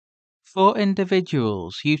Four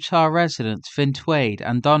individuals, Utah residents Vint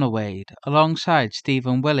and Donna, alongside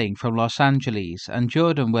Stephen Willing from Los Angeles and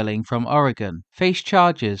Jordan Willing from Oregon, face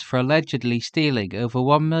charges for allegedly stealing over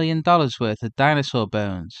 $1 million worth of dinosaur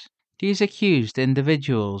bones. These accused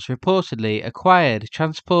individuals reportedly acquired,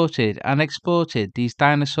 transported, and exported these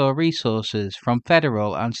dinosaur resources from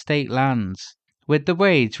federal and state lands, with the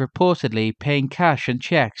Wades reportedly paying cash and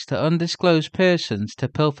checks to undisclosed persons to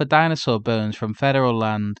pilfer dinosaur bones from federal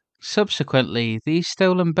land. Subsequently, these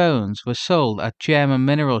stolen bones were sold at gem and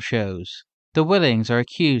mineral shows. The Willings are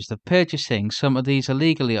accused of purchasing some of these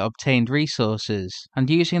illegally obtained resources and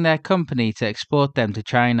using their company to export them to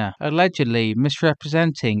China, allegedly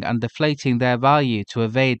misrepresenting and deflating their value to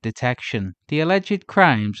evade detection. The alleged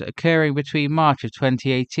crimes, occurring between March of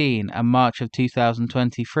 2018 and March of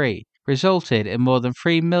 2023, resulted in more than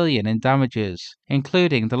 $3 million in damages,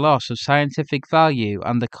 including the loss of scientific value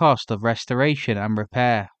and the cost of restoration and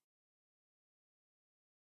repair.